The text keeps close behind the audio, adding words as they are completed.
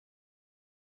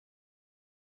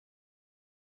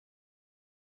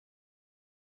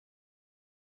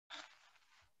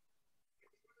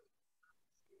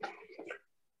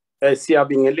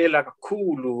Siyabingelela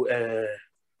kakhulu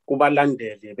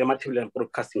kubalandeli beMatabeleland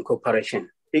Broadcasting Corporation.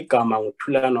 Igama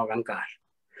nguThulano kaNkala.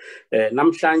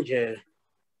 Namhlanje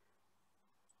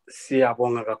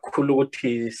siyabonga kakhulu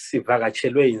ukuthi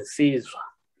sivakatshelwe insizwa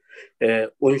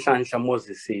uNhlanhla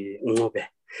Ncube.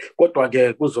 Kodwa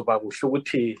ke kuzoba kuhle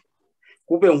ukuthi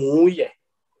kube nguye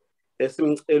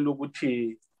esimcela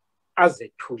ukuthi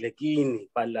azethule kini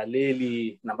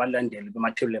balaleli nabalandeli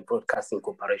beMatabeleland Broadcasting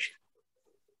Corporation.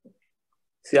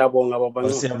 Siyabonga baba.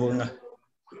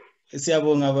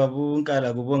 Siyabonga babu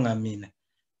Nkala, kubonga mina.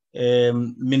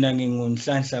 Mina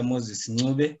nginguNhlanhla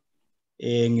Ncube.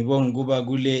 Ngibonga kuba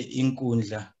kule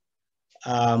inkundla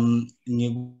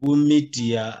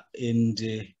ngiku-media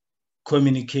and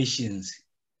communications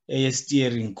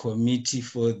steering committee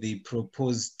for the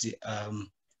proposed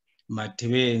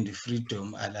Matabeleland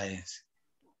Freedom Alliance.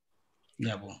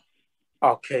 Ngiyabonga.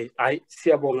 Okay,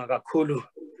 siyabonga kakhulu.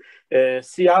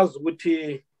 Siyazi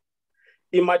ukuthi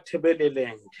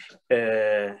iMatabeleland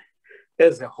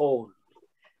as a whole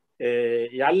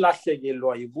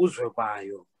yalahlekelwa ibuzwe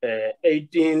bayo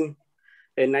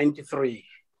 1893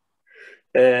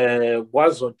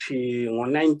 kwazothi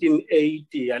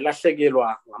ngo1980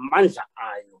 yalahlekelwa ngamandla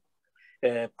ayo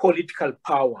political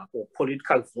power or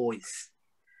political voice.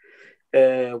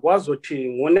 Kwazothi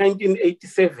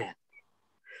ngo1987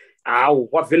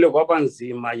 kwavele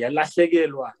kwabanzima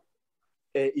yalahlekelwa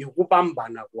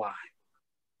ikubambana kwayo.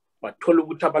 Wathola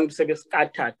ukuthi abantu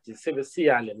sebesikathathi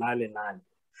sebesiyale nale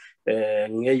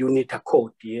nge-unit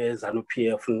code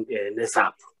ye-ZANU-PF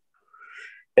nesapho.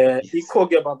 Ikho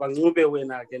ke baba Ncube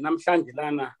wena ke namhlanje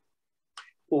lana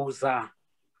uza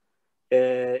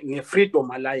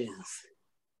nge-Freedom Alliance.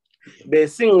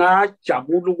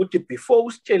 Besingajabula ukuthi before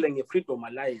usitshele nge-Freedom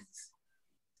Alliance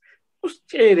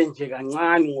usitshele nje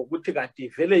kancane ngokuthi kade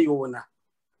vele yona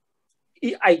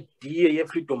i-idea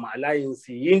ye-Freedom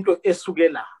Alliance yinto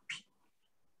esukelaphi.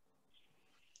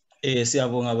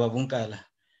 Siyabonga babu Nkala.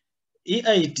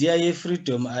 I-idea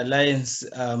ye-Freedom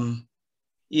Alliance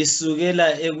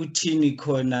isukela ekuthini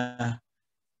khona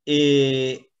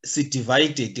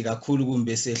si-divided kakhulu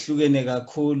kumbe sehlukene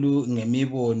kakhulu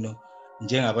ngemibono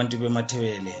njengabantu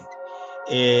beMatabeleland.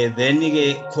 Then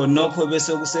ke khonokho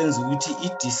bese kusenza ukuthi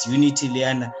i-disunity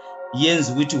leyana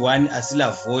yenza ukuthi one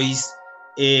asila voice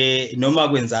noma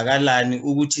kwenzakalani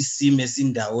ukuthi sime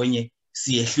sindawonye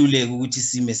siyehluleke ukuthi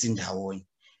sime sindawonye.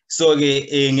 So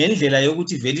ke ngendlela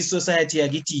yokuthi vele society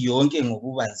yakithi yonke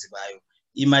ngokubanzi bayo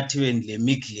iMatabeleland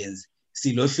leMidlands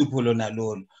silohlupho lona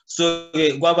lolo. So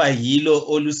ke kwaba yilo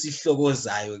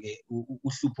olusihlokozayo ke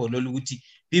uhlupho lolu ukuthi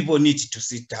people need to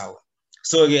sit down.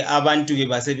 So ke abantu ke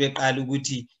basebeqala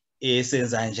ukuthi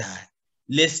senza njani,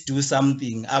 let's do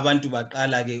something. Abantu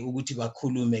baqala ke ukuthi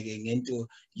bakhulume ke ngento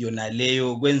yona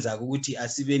leyo kwenza ukuthi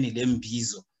asibeni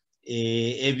lembizo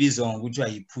ebizwa ngokuthi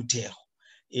ayiphutheho,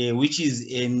 which is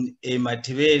a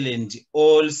Matabeleland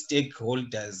All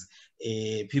Stakeholders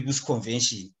People's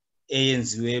Convention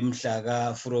eyenziwe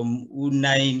mhlaka from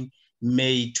 9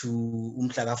 May to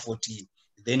umhlaka 14.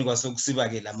 Then kwasokusiba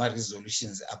ke lama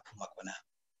resolutions aphuma khona.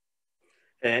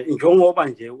 Njengoba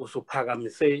nje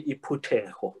usuphakamise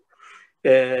iphutheho,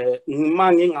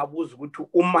 ngingabuza ukuthi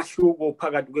umahluko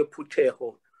phakathi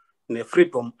kwephutheho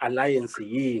ne-Freedom Alliance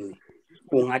yini,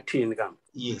 kungathini kama?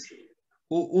 Yes.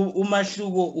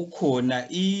 Umahluko ukhona.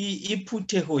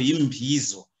 Iphutheho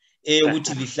yimbizo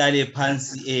ukuthi lihlale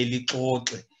phansi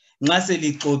lixoxe. Nxa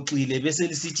selixoxile bese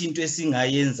lisithi into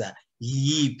esingayenza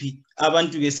yipi.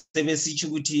 Abantu ke sebesithi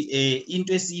ukuthi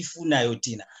into esiyifunayo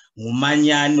thina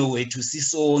ngumanyano wethu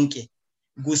sisonke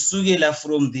kusukela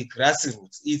from the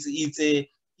grassroots. It's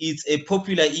a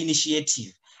popular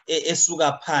initiative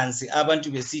esuka phansi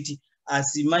abantu besithi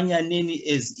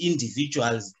asimanyaneni as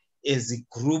individuals, as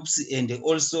groups and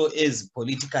also as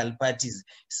political parties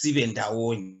sibe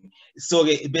ndawonye. So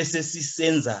ke bese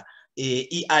sisenza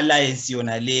i-alliance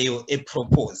yona leyo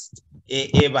proposed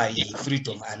eba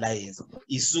yi-Freedom Alliance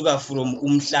isuka from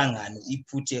umhlangano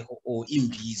iphutheho or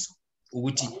imbizo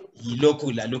ukuthi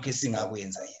yilokho lalokho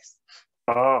esingakwenza. Yes.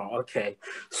 Okay.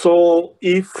 So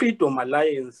i-Freedom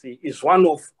Alliance is one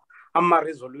of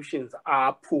ama-resolutions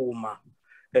aphuma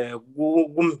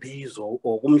kumbizo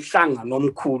or kumhlangano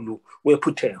omkhulu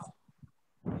wephutheho.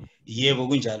 Yebo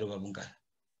kunjalo baba Nkala.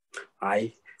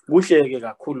 Hayi, kuhleke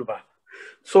kakhulu baba.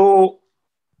 So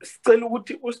sicela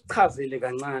ukuthi usichazele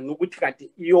kancane ukuthi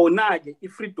kade yona ke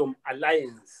i-Freedom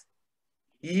Alliance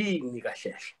yini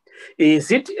kahle?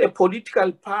 Is it a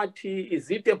political party? Is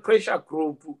it a pressure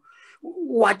group?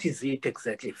 What is it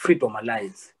exactly, Freedom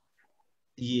Alliance?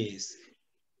 Yes.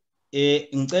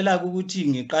 Ngicela ukuthi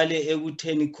ngiqale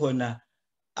ekutheni khona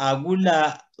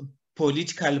akula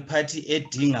political party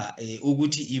edinga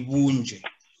ukuthi ibunjwe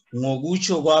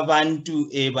ngokutsho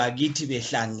kwabantu bakithi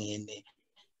behlangene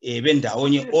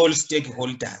bendawonye all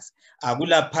stakeholders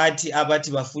akula party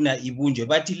abathi bafuna ibunjwe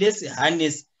bathi let's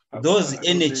harness those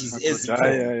energies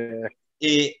ezikhona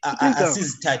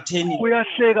asizithatheni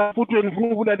uyahleka futhi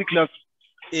ngifuna ukulala iclass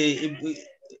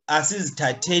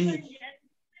asizithatheni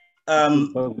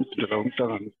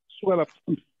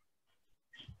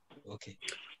okay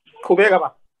qhubeka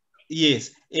ba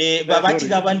yes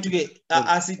babathi abantu ke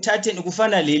asithatheni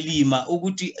kufana lelima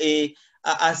ukuthi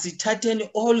asithatheni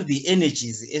all the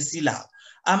energies esilawo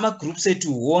ama groups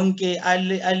ethu wonke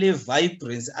ale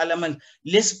vibrance alaman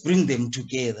let's bring them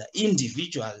together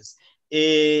individuals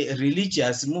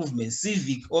religious movement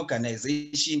civic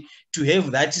organization to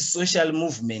have that social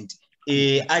movement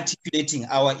articulating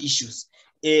our issues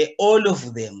all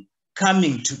of them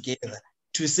coming together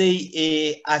to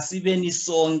say asibeni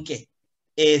sonke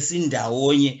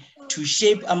sindawonye to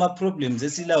shape our problems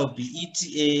esilawo be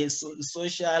it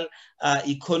social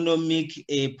economic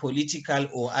political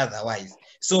or otherwise.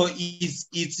 So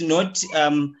it's not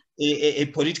a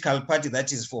political party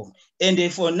that is formed.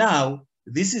 And for now,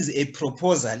 this is a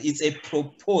proposal. It's a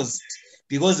proposed,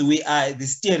 because we are the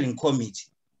steering committee.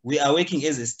 We are working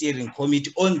as a steering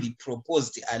committee on the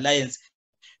proposed alliance,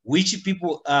 which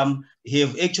people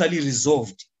have actually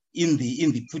resolved in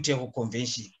the Puteho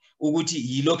Convention. Ukuthi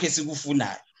yilokho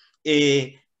esikufunayo.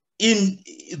 In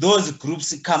those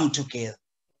groups come together,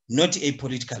 not a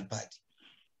political party.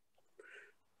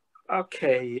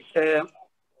 Okay.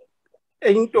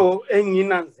 Into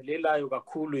enginanzelelayo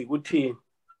kakhulu ukuthi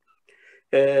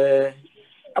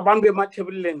abantu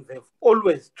beMatabeleland have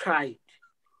always tried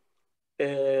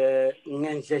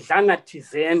ngendledlana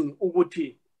thizeni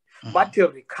ukuthi bathi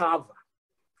recover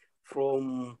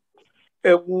from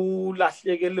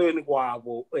ekulahlekelweni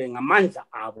kwabo ngamandla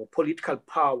abo political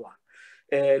power.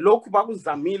 Lokhu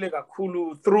bakuzamile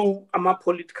kakhulu through ama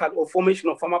political or formation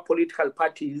of ama political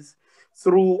parties,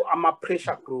 through ama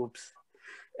pressure groups.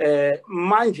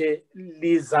 Manje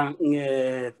liza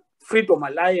Freedom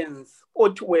Alliance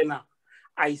othi wena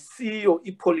ayisiyo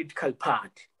i-political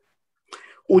party.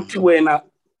 Uthi wena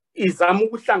izama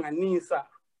ukuhlanganisa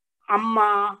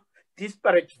ama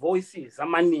disparate voices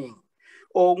amaningi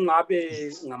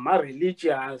ongabe ngama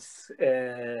religious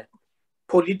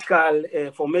political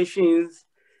formations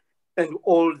and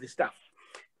all the stuff.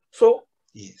 So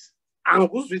yes,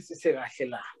 anguzwisise kahle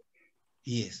la.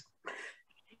 Yes.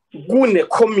 Kune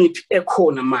committee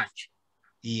ekhona manje.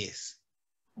 Yes.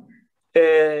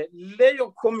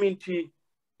 Leyo committee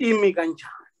imi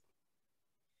kanjani?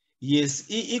 Yes,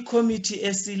 i-committee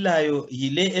esilayo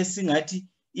yile esingathi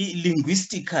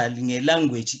linguistically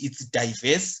nge-language it's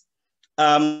diverse.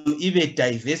 Ibe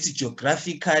diverse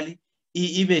geographically,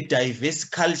 ibe diverse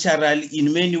culturally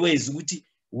in many ways.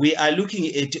 We are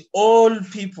looking at all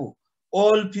people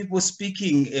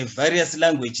speaking various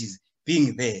languages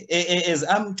being there. As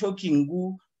I'm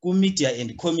talking media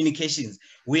and communications,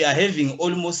 we are having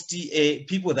almost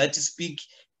people that speak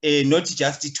not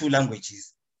just 2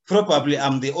 languages. Probably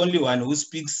I'm the only one who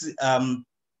speaks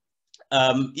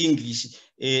English,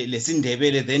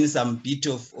 Lesindebele, then some bit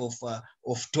of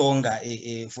Tonga,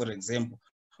 for example,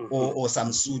 or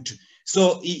some Sotho.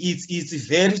 So it's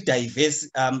very diverse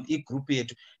group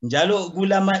yethu. Njalo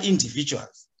kulama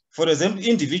individuals. For example,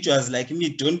 individuals like me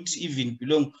don't even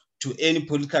belong to any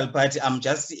political party. I'm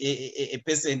just a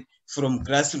person from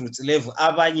grassroots level.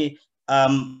 Abanye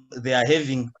they are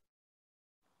having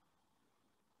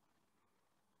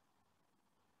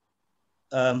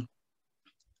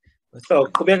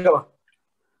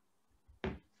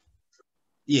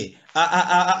yeah,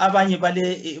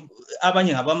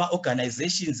 abanye ngabama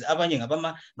organizations, abanye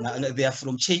ngabama they are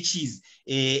from churches,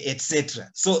 etc.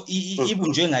 So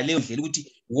ibunjwe ngaleyo ndlela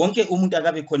ukuthi wonke umuntu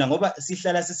akabe khona, ngoba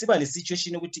sihlala sisiba le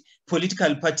situation ukuthi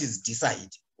political parties decide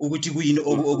ukuthi kuyini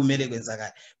okumele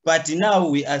kwenzakala. But now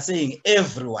we are saying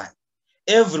everyone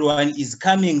is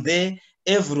coming there.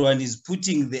 Everyone is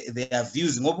putting their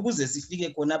views. Ngoba kuze sifike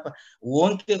khona apha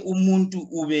wonke umuntu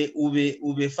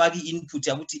ube faki input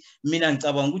yakuthi mina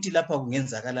ngicabanga ukuthi lapha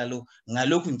kungenzakala lo,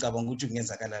 ngalokho ngicabanga ukuthi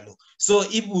kungenzakala lo. So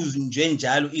ibunjwe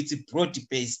njalo, it's broad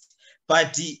based,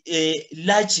 but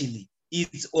largely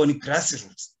it's on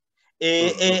grassroots.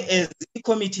 As the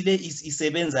committee le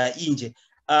isebenza inje,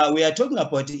 we are talking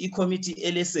about the committee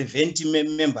ele 70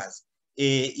 members.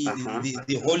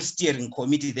 The whole steering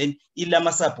committee, then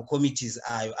ilama sub-committees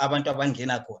ayo abantu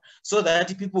abangena khona, so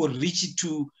that people reach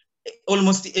to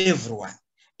almost everyone,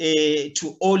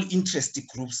 to all interest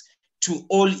groups, to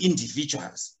all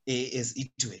individuals, as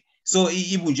it were. So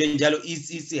ibunjwe njalo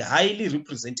it's highly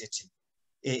representative.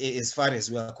 as far as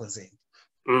we are concerned.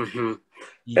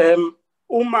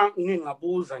 Uma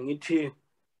ngingabuza ngithi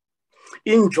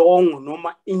injongo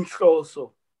noma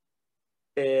inhloso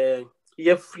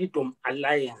ye Freedom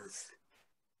Alliance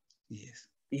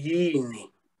yini?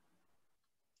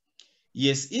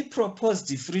 Yes, I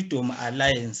proposed Freedom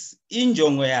Alliance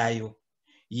injongo yayo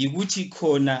yikuthi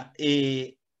khona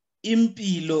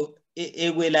impilo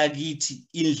ekwelakithi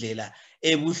indlela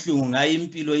ebuhlungu ngayo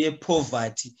impilo ye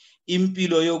poverty,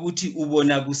 impilo yokuthi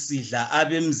ubona kusidla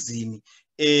abemzini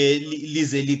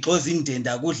lize ligxoza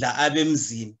indenda kudla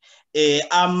abemzini,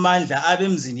 amandla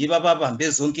abemzini bababambe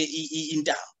zonke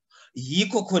indawo.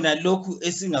 Yikho khona lokhu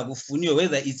esingakufuniyo,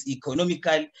 whether it's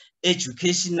economical,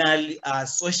 educational,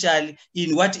 social,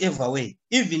 in whatever way.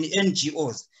 Even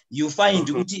NGOs, you find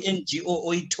ukuthi NGO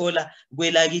oyithola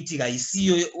kwelakithi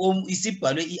kayisiyo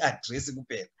isibhalwe i-address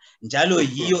kuphela, njalo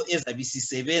yiyo ezabe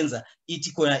isisebenza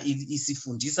ithi khona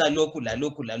isifundisa lokhu la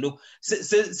lokhu la lokhu.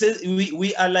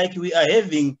 We are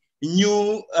having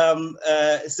new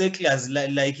circulars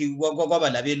like kwaba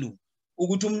labelungu,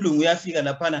 ukuthi umlungu uyafika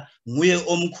laphana nguye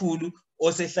omkhulu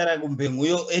osehlala kumbe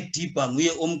nguye ediba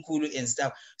nguye omkhulu and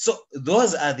stuff. So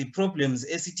those are the problems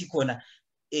esithi khona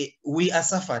we are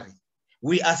suffering.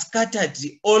 We are scattered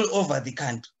all over the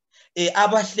country.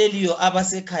 Abahleliyo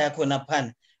abasekhaya khona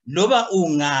phana loba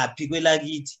ungaphi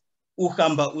kwelakithi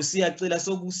uhamba usiyacela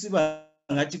sokusiba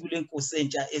ngathi kule nkosi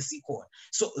entsha esikhona.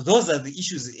 So those are the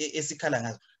issues esikhala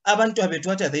ngazo. Abantu abethu,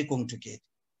 what are they going to get?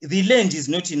 The land is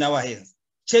not in our hands.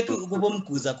 Check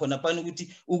kubomguza khona phana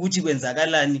ukuthi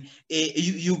kwenzakalani.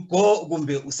 You go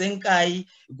kumbe usenkayi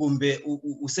kumbe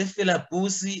usefela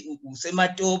busi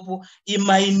usematopo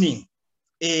mining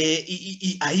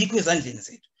ayikho ezandleni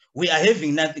zethu. We are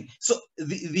having nothing. So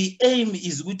the aim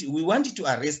is good. We want to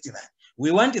arrest that.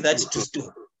 We want that to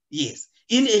stop. Yes,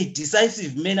 in a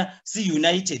decisive manner, see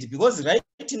united, because right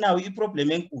now the problem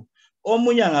enkulu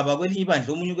omunye ngaba kwelinye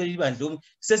ibandla omunye kwelinye ibandla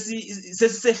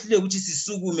sesisehlule ukuthi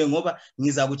sisukume ngoba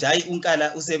ngiza kuthi hayi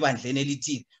unkala usebandleni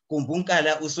elithile kumbe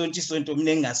unkala usonto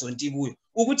mina engasonti kuyo,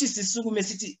 ukuthi sisukume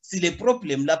sithi sile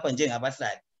problem lapha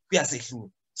njengabahlali kuyasehlula.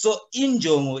 So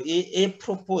injongo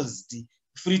proposed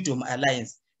Freedom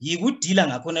Alliance yikudila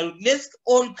ngakhona, let's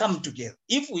all come together.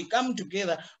 If we come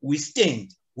together, we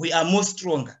stand, we are more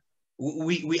stronger,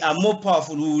 we are more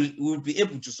powerful, we will be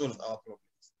able to solve our problems.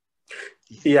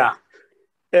 Yeah.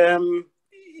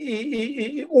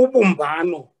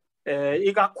 Ubumbano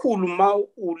ikakhulu ma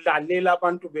ulalela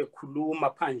abantu bekhuluma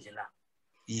phandle la.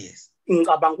 Yes.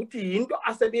 Ngicabanga ukuthi into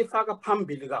asebefaka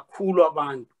phambili kakhulu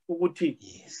abantu ukuthi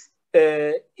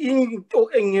into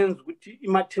engenza ukuthi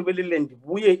iMatabeleland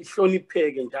buye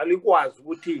ihlonipheke njalo ikwazi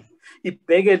ukuthi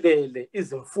ibhekelele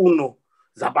izimfuno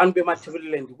zabantu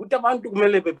beMatabeleland, ukuthi abantu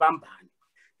kumele bebambane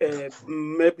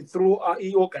maybe through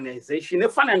i-organization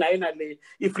efana nayo nale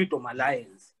i-Freedom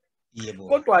Alliance. Yebo.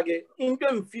 Kodwa ke into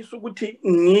engifisa ukuthi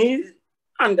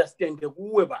ngi-understande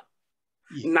kuwe ba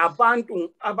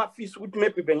nabantu abafisa ukuthi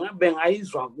maybe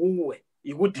bengayizwa kuwe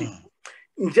ukuthi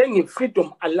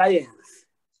njenge-Freedom Alliance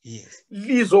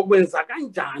lizokwenza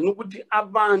kanjani ukuthi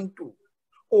abantu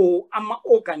or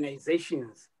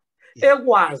ama-organizations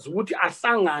ekwazi ukuthi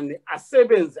ahlangane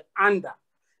asebenze under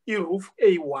i-roof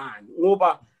A1,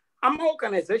 ngoba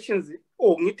ama-organizations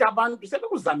ngithi abantu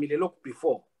sebekuzamile lokhu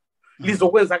before.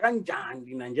 Lizokwenza kanjani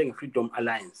lina njenge-Freedom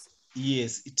Alliance?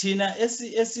 Yes, thina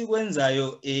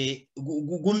esikwenzayo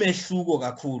kumehluko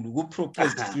kakhulu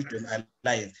ku-proposed Freedom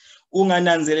Alliance.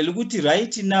 Ungananzelela ukuthi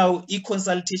right now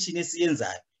i-consultation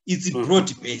esiyenzayo it's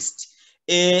broad based.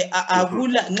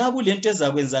 Akula nxa kulento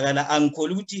ezakwenzakala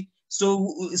angikholwa ukuthi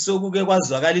sokuke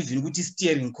kwazwakala even ukuthi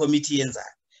steering committee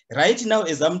yenzayo. Right now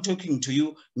as I'm talking to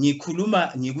you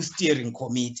ngikhuluma ngiku-steering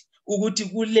committee ukuthi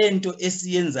kulento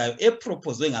esiyenzayo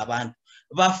eproposwe ngabantu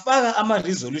bafaka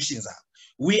ama-resolutions abo.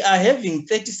 We are having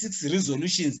 36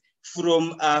 resolutions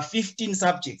from 15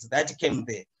 subjects that came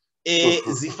there.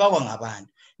 Zifakwa ngabantu.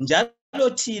 Njalo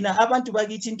thina abantu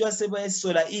bakithi into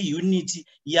asebayisola i-unity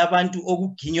yabantu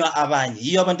okuginywa abanye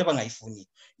yiyo abantu abangayifuni.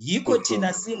 Yikho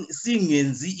thina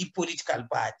singenzi i-political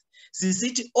party.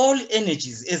 Sisithi all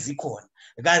energies ezikhona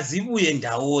kazibuye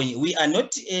ndawonye. We are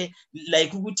not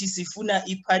like ukuthi sifuna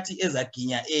i-party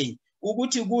ezaginya enye.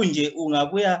 Ukuthi kunje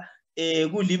ungabuya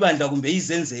kulibandla kumbe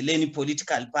izenzeleni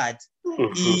political party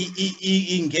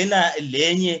ingena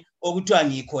lenye okuthiwa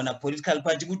ngikhona political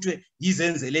party kuthiwe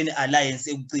yizenzeleni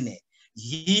alliance ekugcineni.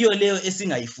 Yiyo leyo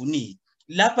esingayifuni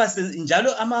lapha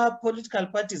njalo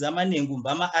ama-political parties amaningi kumbe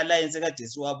ama-alliance ekade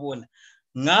siwabona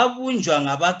ngabunjwa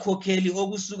ngabakhokheli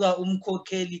okusuka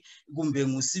umkhokheli kumbe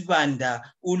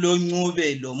nguSibanda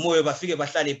uLoncube lo Moyo bafike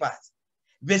bahlale phansi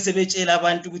bese betshela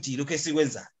abantu ukuthi yilokho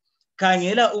esikwenza.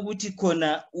 khangela ukuthi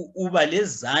khona uba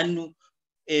lezanu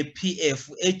PF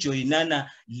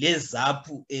ejoyinana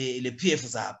leZAPU le PF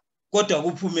ZAPU kodwa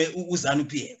kuphume uzanu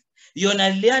PF yona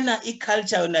leyana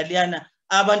iculture yona leyana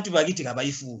abantu bakithi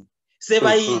kabayifuni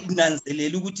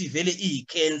sebayinanzelela ukuthi vele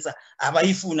iyicancer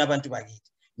abayifuni abantu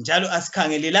bakithi njalo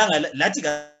asikhangelelanga lathi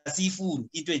kasiyifuni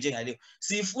into njengaleyo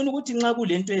sifuna ukuthi nxa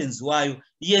kulento yenziwayo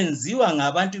yenziwa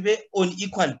ngabantu be on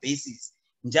equal basis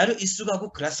njalo isuka ku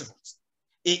grassroots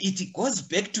it goes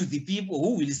back to the people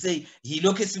who will say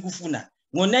yilokho esikufuna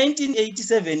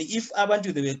ngo-1987 if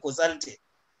abantu they were consulted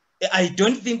I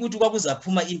don't think ukuthi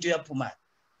kwakuzaphuma into yaphumayo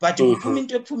but kuphuma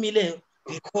into ephumileyo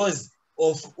because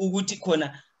of ukuthi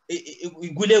khona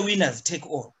kule winners take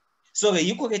all so ke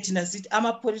yikho ke thina sithi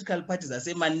ama political parties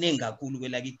asemanengi kakhulu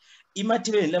kwelakithi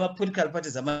iMatabeleland lama political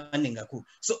parties amanengi kakhulu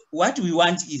so what we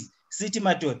want is sithi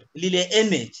madoda lile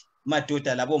energy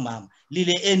madoda labo mama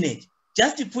lile energy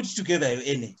just to put together your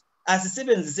energy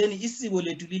asisebenziseni isiko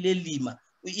lethu lile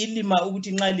ilima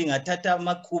ukuthi nxa lingathatha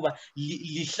amakhuba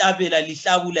lihlabela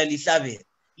lihlabula lihlabela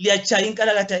liyachaya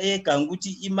inkalakatha eganga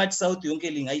ukuthi iMath South yonke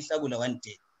lingayihlabula one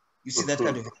day you see that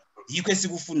kind of yikho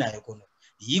esikufunayo khona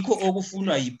yikho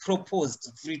okufunwa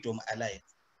yi-proposed Freedom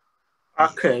Alliance.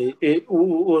 Okay,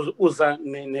 uza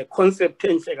ne-concept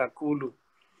enhle kakhulu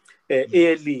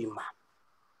eyelima.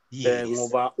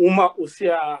 Ngoba uma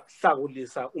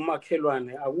usiyahlakulisa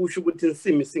umakhelwane akusho ukuthi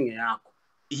insimi singeyakho.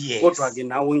 Kodwa ke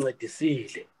nawe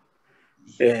uncedisile.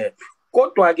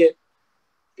 Kodwa ke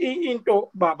into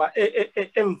baba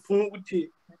emfuna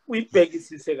ukuthi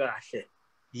uyibhekisise kahle.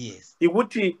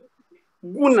 Ukuthi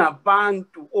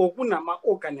kunabantu kunama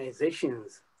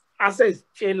organizations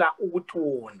asezitshela ukuthi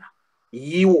wona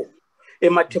yiwo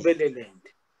eMatabeleland.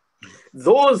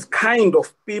 Those kind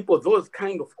of people, those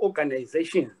kind of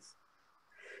organizations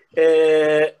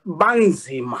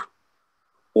banzima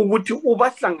ukuthi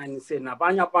ubahlanganise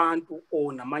nabanye abantu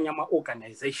o namanye ama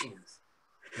organizations.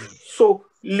 So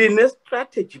line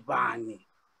strategy bani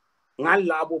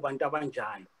ngalabo bantu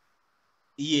abanjalo?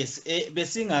 Yes,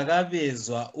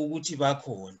 besingakabezwa ukuthi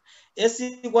bakhona.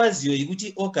 Esikwaziyo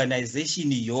ukuthi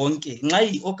organization yonke, nxa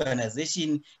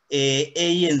i-organization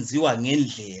eyenziwa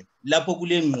ngendlela, lapho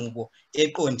kule nqubo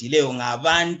eqondileyo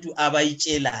ngabantu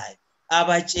abayitshelayo,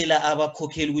 abatshela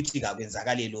abakhokheli ukuthi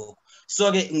kakwenzakale lokho.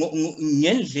 So ke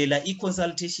ngendlela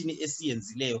i-consultation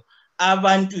esiyenzileyo,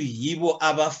 abantu yibo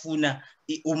abafuna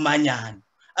umanyano.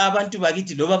 Abantu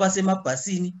bakithi loba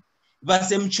basemabhasini,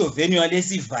 basemchoveni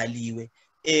walesivaliwe,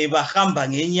 bahamba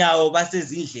ngenyawo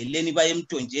basezindleleni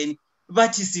bayemthonjeni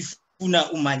bathi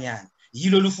sifuna umanyana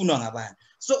yilo lufunwa ngabantu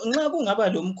so nxa kungaba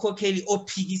lo mkhokheli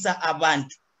ophikisa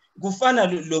abantu kufana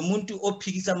lo muntu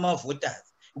ophikisa ama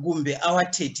voters kumbe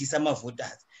awathethisa ama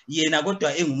voters yena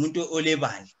kodwa engumuntu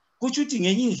olebandla kuthi uthi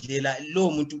ngenye indlela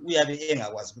lo muntu uyabe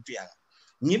engakwazi ukuthi uyanga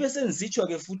ngibe senzitsho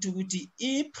ke futhi ukuthi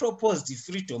i-proposed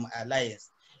Freedom Alliance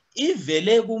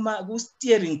ivele ku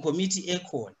steering committee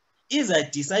ekhona iza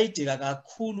decide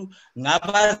kakhulu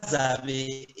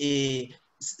ngabazabe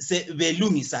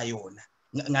belungisa yona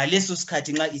ngaleso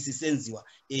sikhathi nxa isisenziwa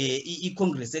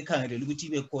i-Congress ekhangelela ukuthi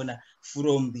ibe khona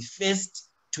from the 1st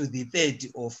to the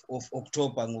 3rd of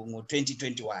October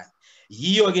ngo-2021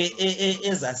 yiyo ke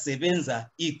ezasebenza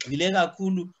igxile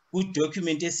kakhulu ku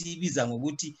document esiyibiza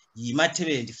ngokuthi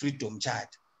yi-Matabeleland Freedom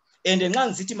Charter and nxa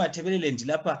ngisithi Matabeleland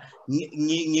lapha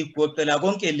ngigoqela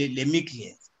konke le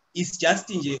migrants it's just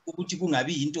nje ukuthi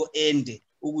kungabi into ende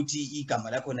ukuthi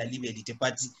igama lakho libe lide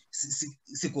but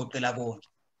sigoqela konke.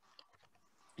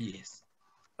 Yes.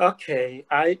 Okay,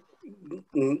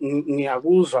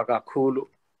 ngiyakuzwa kakhulu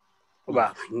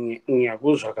ba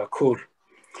ngiyakuzwa kakhulu.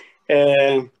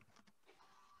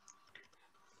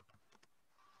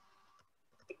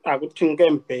 Akuthi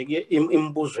ngembheke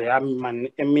imibuzo yami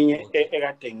manje eminye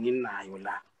ekade nginayo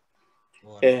la.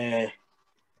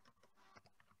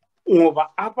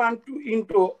 Ngoba abantu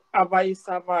into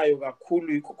abayisabayo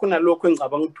kakhulu yikho khona lokho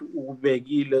engicabanga ukuthi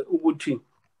ukubekile ukuthi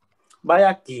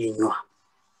bayaginywa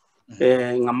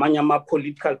ngamanye ama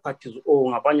political parties o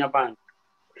ngabanye abantu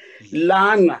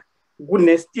lana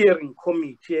kune steering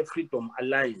committee ye Freedom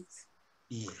Alliance.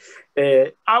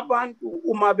 Abantu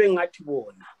uma bengathi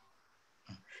bona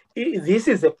this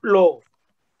is a flaw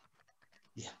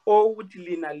ukuthi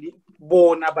lina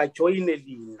bona bajoyine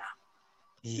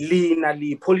lina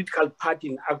li political party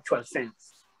in actual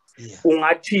sense.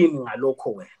 Ungathini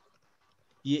ngalokho wena?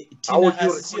 How would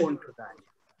you respond to that?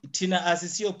 Thina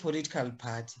asisiyo political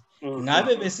party.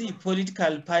 Ngabe besi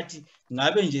political party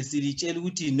ngabe nje silitshela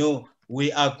ukuthi no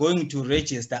we are going to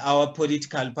register our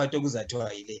political party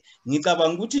okuzathiwa yile.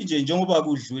 Ngicabanga ukuthi nje njengoba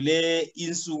kudlule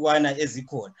insukwana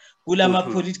ezikhona kulama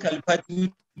political party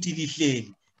ukuthi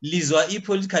lihleli lizwa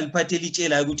i-political party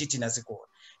elitshela ukuthi thina sikhona.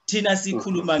 Thina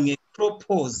sikhuluma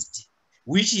nge-proposed,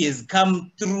 which has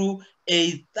come through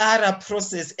a thorough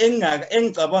process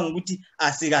engicabanga ukuthi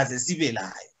asikaze sibe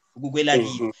layo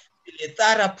ukukwelakithi. A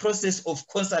thorough process of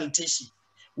consultation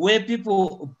where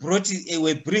people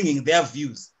were bringing their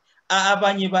views.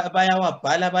 Abanye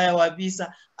bayawabhala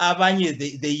bayawabisa, abanye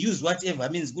they use whatever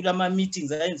means kulama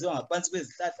meetings ayenziwa ngaphansi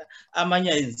kwezihlahla,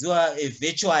 amanye ayenziwa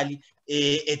virtually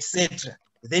etc.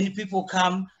 Then people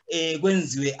come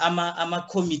kwenziwe ama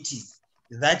committees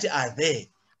that are there,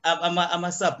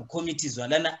 ama subcommittees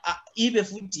walana ibe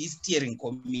futhi steering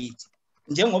committee.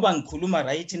 Njengoba ngikhuluma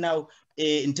right now,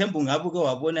 Nthembu ngabuke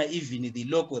wabona even the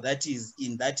logo that is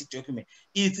in that document,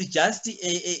 it's just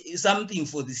something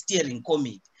for the steering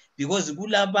committee, because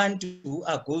kulabantu who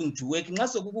are going to work nxa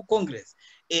sokuku Congress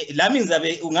lami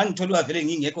ngizabe ungangithola vele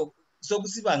ngingekho,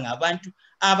 sokusiba ngabantu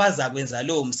abazakwenza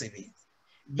lowo msebenzi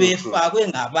befakwe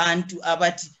ngabantu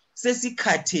abathi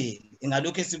sesikhathele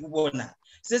ngalokho esikubona,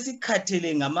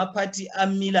 sesikhathele ngamaphathi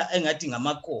amila engathi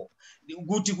ngamakho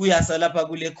ukuthi kuyasa lapha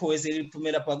kule kho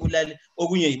eseliphumela lapha kulale,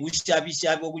 okunye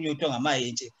yibushabishabi, okunye uthiwa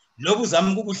ngamahentshe, lobu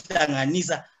zama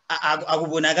ukuhlanganisa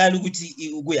akubonakala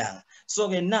ukuthi ukuyanga. So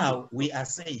now we are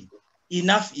saying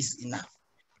enough is enough.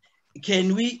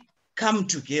 Can we come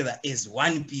together as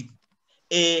one people?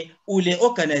 Ule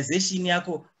organization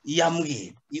yakho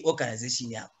yamukele,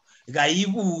 i-organization yakho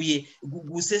kayibuye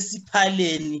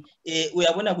kusesiphaleni.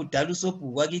 Uyabona kudala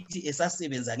usobhuku wakithi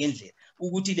esasebenza ngendlela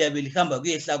ukuthi liyabe lihamba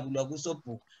kuyehlakulwa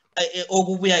kusobhuku,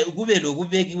 okubuya kube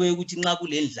lokubekiwe ukuthi nxa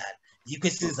kulendlala yikho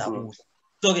esiza kuhle.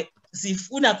 So ke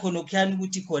sifuna khona okukhani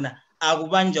ukuthi khona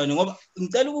akubanjani, ngoba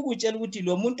ngicela ukukutshela ukuthi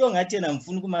lo muntu ongathi yena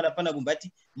ngifuna ukuma laphana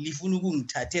kumbathi lifuna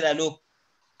ukungithathela lokho,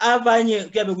 abanye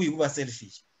kuyabe kuyikuba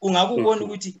selfish. Ungakubona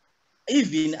ukuthi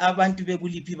even abantu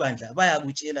bekuliphi bandla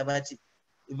bayakutshela bathi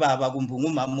baba kumbe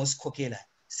ngumama osikhokhela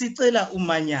sicela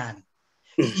umanyana.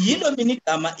 Yilo mina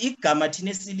igama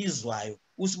thina esilizwayo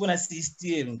usibona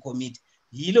si-steering committee,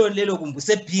 yilo lelo kumbe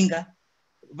usebhinga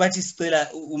bathi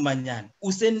sicela umanyana,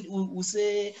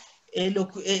 use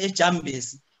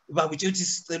ejambesi bakutshela ukuthi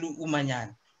sicela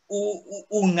umanyana,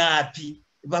 ungaphi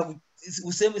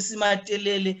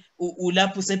usemasimaTelele,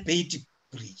 ulapho useBait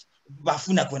Bridge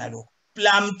bafuna khona lokho,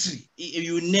 Plumtree,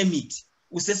 you name it,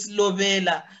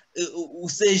 usesilobela,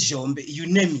 usejombe, you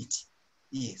name it.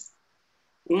 Yes.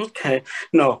 Okay.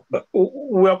 No, but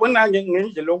uyabona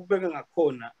ngendlela okubeka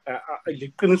ngakhona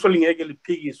liqiniso lingeke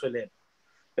liphikiswe lelo.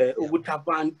 Ukuthi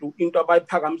abantu into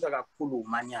abayiphakamisa kakhulu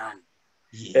umanyana.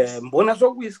 Mbona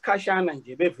sokuyisikhashana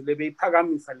nje bevele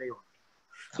beyiphakamisa leyo.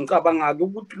 Ngicabanga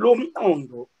ukuthi lo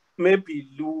mqondo maybe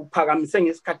luphakamise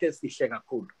ngesikhathi esihle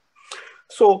kakhulu.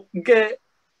 So ke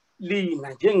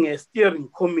lina njenge steering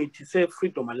committee se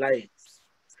Freedom Alliance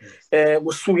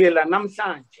kusukela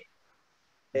namhlanje,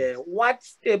 what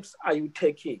steps are you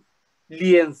taking,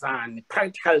 liyenzani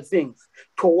practical things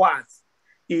towards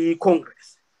the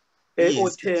Congress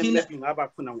maybe ngaba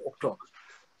khona ngo-October?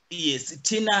 Yes,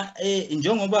 thina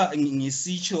njengoba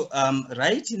ngisitsho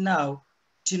right now,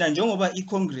 thina njengoba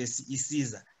i-Congress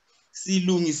isiza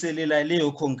silungiselela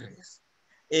leyo Congress,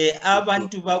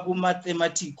 abantu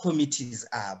bakuma-thematic committees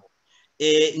abo,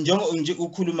 nje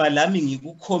ukhuluma lami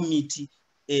ngiku-committee,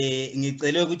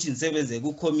 ngicela ukuthi nisebenze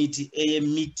ku-committee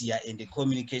eye-media and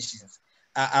communications.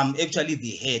 I'm actually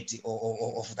the head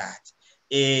of that.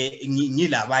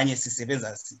 Ngilabanye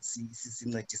sisebenza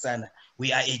sincedisana,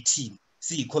 we are a team,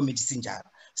 siyi-committee sinjalo.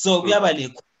 So kuyaba le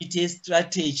committee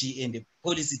strategy and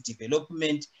policy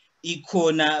development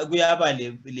ikhona, kuyaba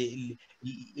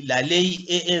laleyi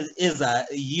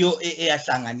yiyo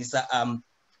eyahlanganisa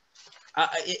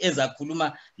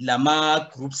ezakhuluma lama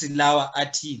groups lawa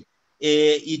athile,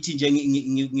 ithi nje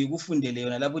ngikufundele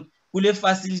yona lapho kule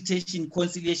facilitation,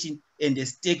 conciliation and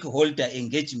stakeholder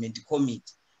engagement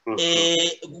committee,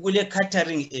 kule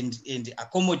catering and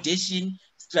accommodation,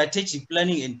 strategic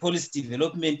planning and policy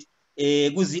development,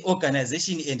 kuzi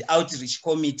organization and outreach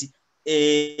committee,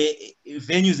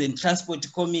 venues and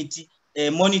transport committee,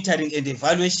 monitoring and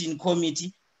evaluation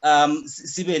committee,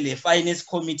 sibe finance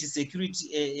committee,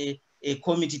 security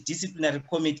committee, disciplinary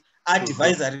committee,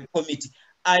 advisory committee.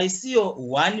 I see a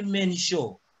one-man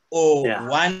show or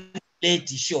one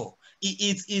lady show.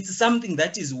 It's something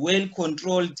that is well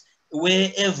controlled,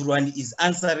 where everyone is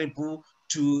answerable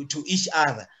to each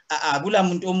other. Akula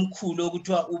muntu omkhulu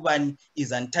okuthiwa ubani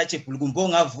is untouchable kumbe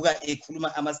ongavuka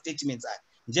ekhuluma ama statements akhe.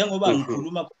 Njengoba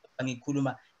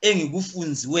ngikhuluma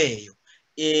engikufunziweyo,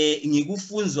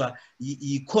 ngikufunzwa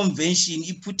i-convention,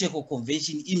 i-Puteko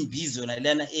convention, imbizo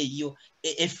nalana eyiyo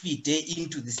efide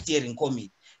into the steering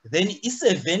committee. Then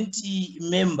i-70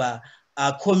 member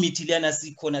committee lana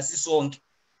sikhona sisonke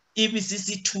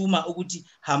ibisisithuma ukuthi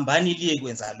hambani liye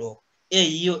kwenza lokho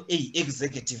eyiyo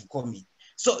executive committee.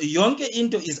 So yonke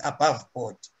into is above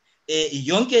board.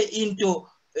 Yonke into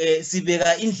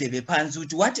sibeka indlebe phansi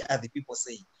ukuthi what are the people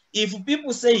saying? If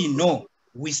people say no,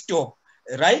 we stop.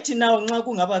 Right now nxa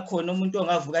kungaba khona umuntu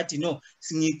ongavuka athi no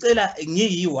ngicela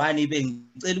ngiyi1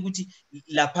 bengicela ukuthi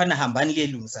laphana hambani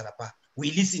liyelungisa lapha,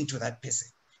 we listen to that person.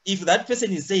 If that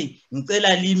person is saying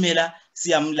ngicela limela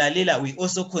siyamlalela, we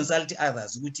also consult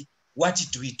others ukuthi what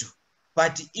do we do?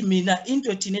 But mina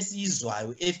into thina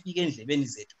esiyizwayo efike endlebeni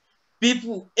zethu,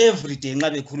 people every day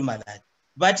nxa bekhuluma la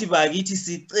bathi bakithi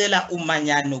sicela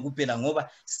umanyano kuphela ngoba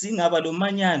singaba lo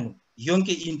manyano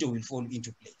yonke into will fall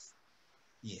into place.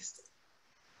 Yes.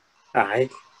 Hayi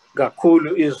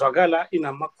kakhulu izwakala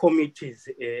inama committees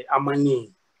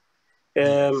amaningi.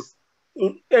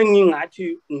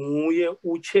 Engingathi nguye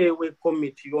uchair we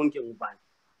committee yonke ngubani?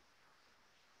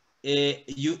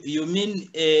 You mean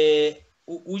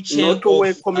uchair not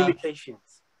of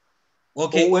communications?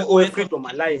 Okay, or Freedom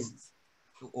Alliance.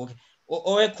 Okay.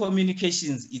 Or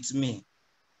communications, it's me.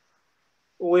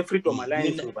 Or Freedom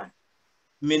Alliance ngubani?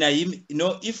 Mina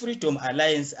no, if Freedom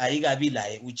Alliance ayigabi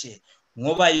laye uchair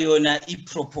ngoba yona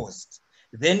proposed.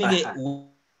 Then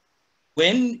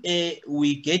when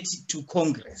we get to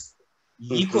Congress,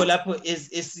 yikho lapho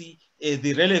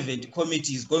the relevant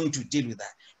committee is going to deal with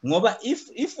that. Ngoba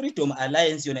if Freedom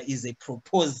Alliance yona is a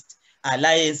proposed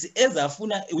alliance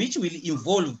ezafuna which will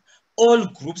involve all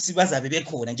groups bazabe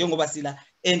bekhona njengoba sila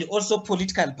and also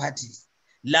political parties.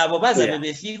 Labo bazabe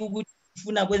befika ukuthi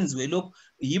ufuna kwenziwe lokho,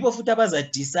 yibo futhi abaza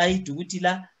decide ukuthi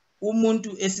la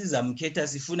umuntu esizamkhetha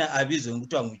sifuna abizwe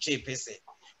ngokuthiwa ngu-chairperson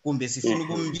kumbe sifuna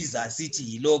ukumbiza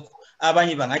sithi yilokho,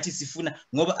 abanye bangathi sifuna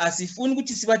ngoba asifuni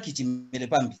ukuthi sibagijimele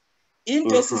phambili.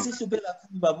 Into esisihluphe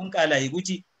kakhulu babunkala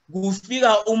ukuthi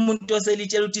kufika umuntu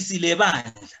oselitshela ukuthi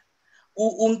silebandla,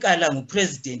 unkala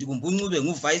ngupresident kumbe uNcube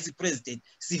nguvice president,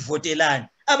 sivotelana.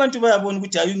 Abantu bayabona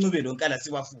ukuthi hayi uNcube lo nkala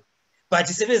siwafuna, but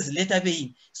sebeziletha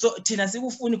beyini. So thina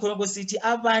sikufuni khona kwesithi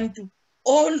abantu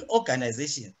all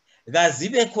organizations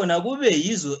kazibe khona kube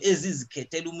yizo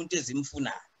ezizikhethela umuntu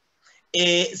ezimfunayo.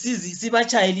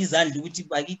 Sibachayela izandla ukuthi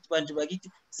bakithi bantu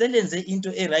bakithi selenze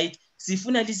into right,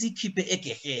 sifuna lisikhiphe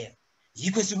egehena.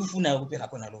 Yikho sikufunayo kuphela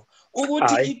khona lo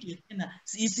ukuthi igehena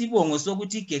isibongo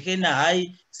sokuthi igehena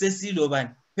hayi sesilobani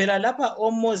phela lapha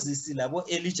oMoses labo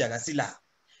Elijah kasilabo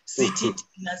sithi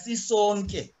thina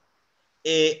sisonke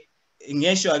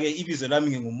ngesho ke ibizo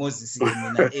lami nguMoses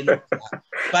mina Elijah,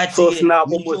 but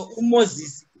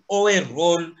uMoses owe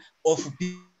role of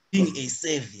being a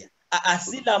savior.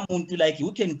 Asila muntu like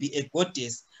who can be a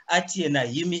goddess athi yena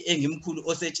yimi engimkhulu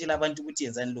osetshela abantu ukuthi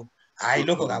yenzani lokho. Hayi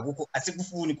lokho kakukho,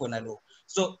 asikufuni khona lokho.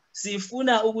 So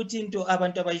sifuna ukuthi into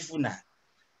abantu abayifuna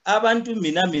abantu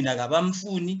mina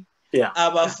kabamfuni,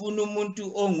 abafuna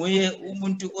umuntu onguye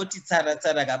umuntu othi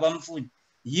tsara kabamfuni.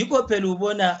 Yikho phela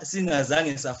ubona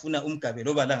singazange safuna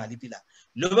umgabelo obalanga liphila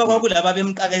loba kwakulaba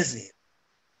bemqakezela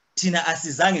thina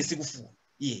asizange sikufuna.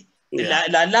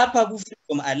 La lapha ku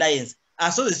Freedom Alliance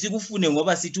asoze sikufune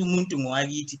ngoba sithi umuntu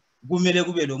ngowakithi kumele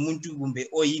kube lo muntu kumbe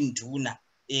oyinduna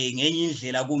ngenye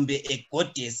indlela kumbe a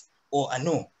goddess or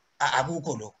no,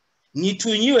 akukho lokho.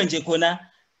 Ngithunyiwe nje khona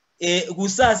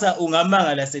kusasa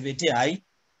ungamangala sebethe hayi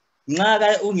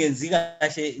nxa ungenzi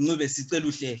kahle Ncube sicela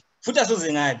uhlele futhi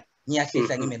asoze ngale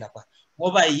ngiyahlehla ngime lapha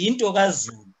ngoba yinto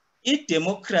kaZulu.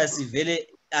 I-democracy vele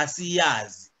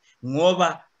asiyazi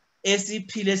ngoba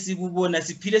esiphile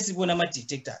sibona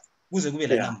ama-dictators kuze kube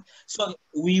la nama. So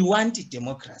we want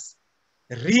democracy,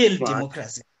 real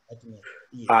democracy.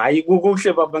 Hayi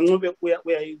kukuhle baba Ncube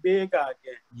uyayibeka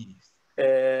ke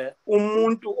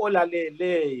umuntu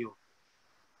olaleleyo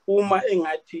uma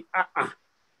engathi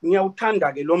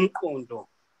ngiyawuthanda ke lo mqondo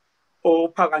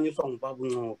ophakanyiswa ngubaba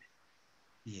Ncube.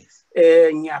 Yes.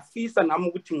 Ngiyafisa nami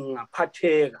ukuthi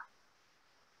ngingaphatheka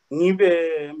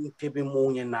ngibe mdebe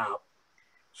munye nabo.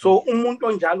 So umuntu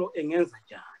onjalo engenza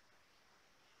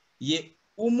njani?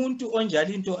 Umuntu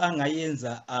onjalo into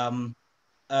angayenza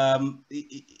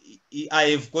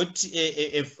I have got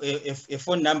a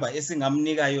phone number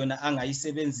esingamnika yona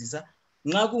angayisebenzisa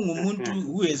nxa kungumuntu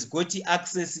who has got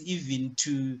access even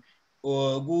to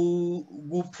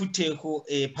ku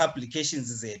publications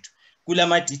zethu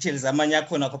kulama details amanye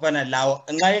akhona khopana lawo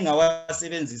nxa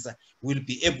engawasebenzisa will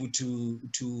be able to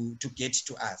get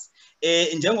to us.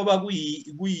 Njengoba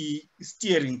kuyi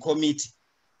steering committee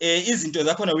izinto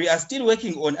zakhona we are still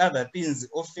working on other things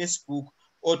of Facebook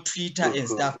or Twitter and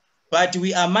stuff, but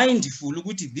we are mindful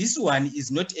ukuthi this one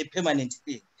is not a permanent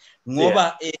thing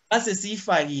ngoba ase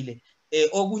siyifakile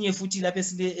okunye futhi lapha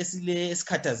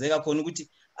esikhathazeka khona ukuthi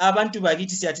abantu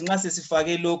bakithi siyathi nxa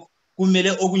sesifake lokho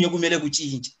kumele okunye kumele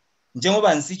kutshintshe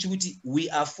njengoba ngisitsho ukuthi we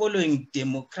are following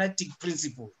democratic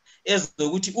principles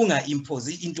ezokuthi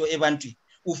unga-impose into ebantwini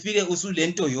ufike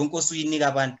usulento yonke osuyinika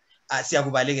abantu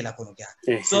siyakubalekela khona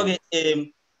kuyakho so ke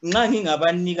nxa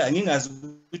ngingabanika ngingazi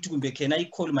ukuthi kumbe can I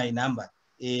call my number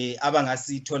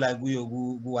abangasithola kuyo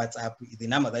ku WhatsApp the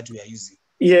number that we are using.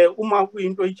 Yeah, uma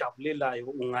kuyinto ejabulelayo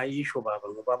ungayisho baba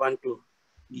ngoba abantu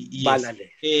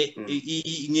balalele.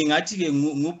 Ngingathi ke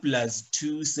ngu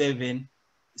 +27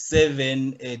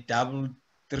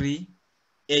 733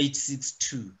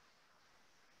 862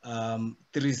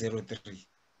 303.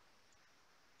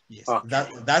 Yes, okay.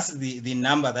 That's the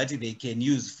number that they can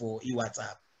use for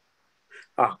WhatsApp.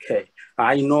 Okay,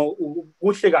 I know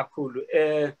kuhle kakhulu.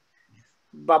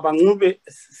 Baba Ncube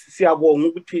siyabonga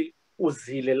ukuthi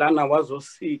uzile lana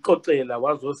wazosixoxela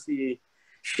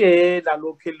wazosishela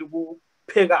lokho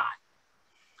elikuphekayo.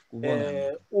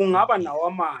 Ungaba nawo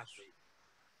amazwi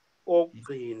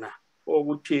okugcina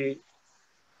ukuthi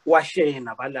washare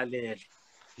nabalaleli.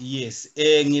 Yes,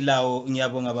 ngilawo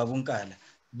ngiyabonga babunkala.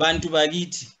 Bantu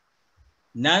bakithi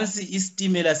nansi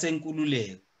isitimela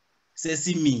senkululeko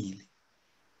sesimile.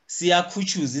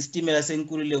 Siyakhuchuza isitimela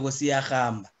senkululeko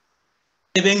siyahamba.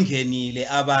 Sebengenile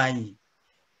abanye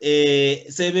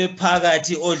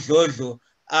sebephakathi odlodlo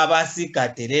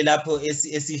abasigadele lapho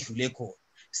esidlule khona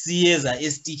siyeza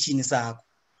esitichini sakho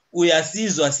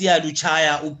uyasizwa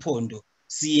siyaluchaya uphondo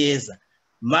siyeza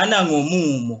mana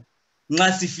ngomumo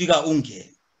nxa sifika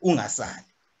ungene ungasali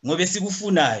ngobe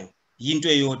sikufunayo yinto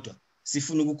eyodwa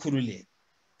sifuna ukukhululeka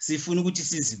sifuna ukuthi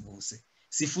sizibuse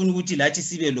sifuna ukuthi lathi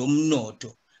sibe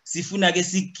lomnotho sifuna ke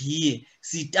sigiye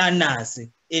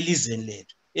sitanase elizweni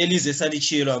lethu elizwe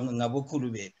salichiyelwa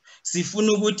ngabokhulu bethu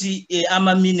sifuna ukuthi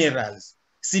ama minerals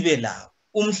sibe lawo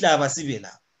umhlaba sibe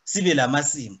lawo sibe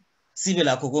lamasimu sibe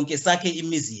lakho konke sakhe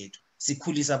imizi yethu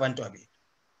sikhulisa abantu bethu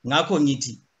ngakho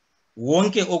ngithi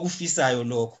wonke okufisayo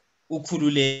lokho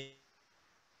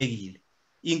ukhululekile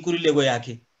inkululeko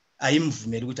yakhe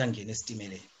ayimvumeli ukuthi angene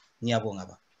esitimeleni ngiyabonga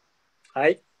baba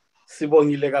hayi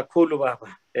sibongile kakhulu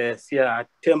baba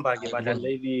siyathemba ke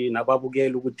balaleli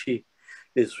nababukela ukuthi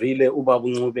lezwile ubaba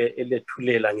Ncube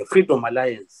elethulela ngeFreedom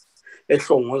Alliance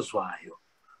ehlongozwayo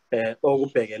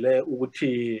okubhekele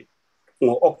ukuthi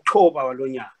ngo-October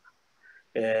walonyaka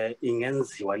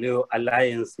ingenziwa leyo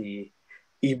alliance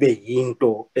ibe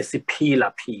yinto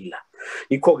esiphila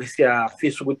ikho ke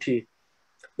siyafisa ukuthi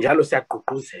njalo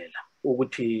siyagqugquzela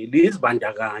ukuthi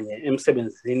lizibandakanye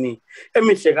emsebenzini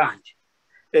emihle kanje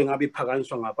engabe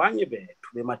iphakanyiswa ngabanye bethu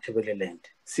beMatabeleland.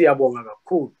 Siyabonga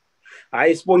kakhulu.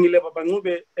 Hayi sibongile baba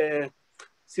Ncube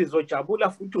sizojabula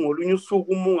futhi ngolunye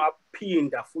usuku uma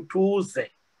ungaphinda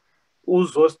futhi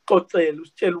uzosixoxela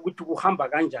usitshela ukuthi kuhamba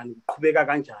kanjani kuqhubeka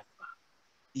kanjani.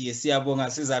 Yes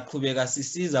siyabonga sizaqhubeka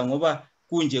sisiza ngoba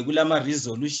kunje kulama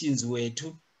resolutions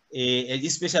wethu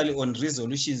especially on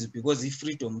resolutions because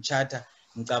iFreedom Charter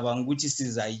ngicabanga ukuthi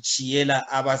sizayichiyela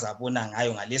abazabona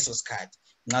ngayo ngaleso sikhathi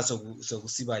nxa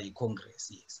sokusiba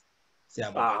yiCongress. Yes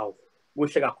siyabonga. Wow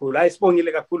kuhle kakhulu. Hayi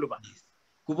sibongile kakhulu ba.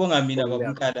 Kubonga mina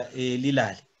babunkala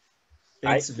lilale.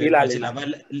 Thanks very much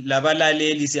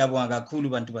labalaleli siyabonga kakhulu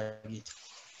bantu bakithi.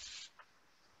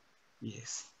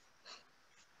 Yes.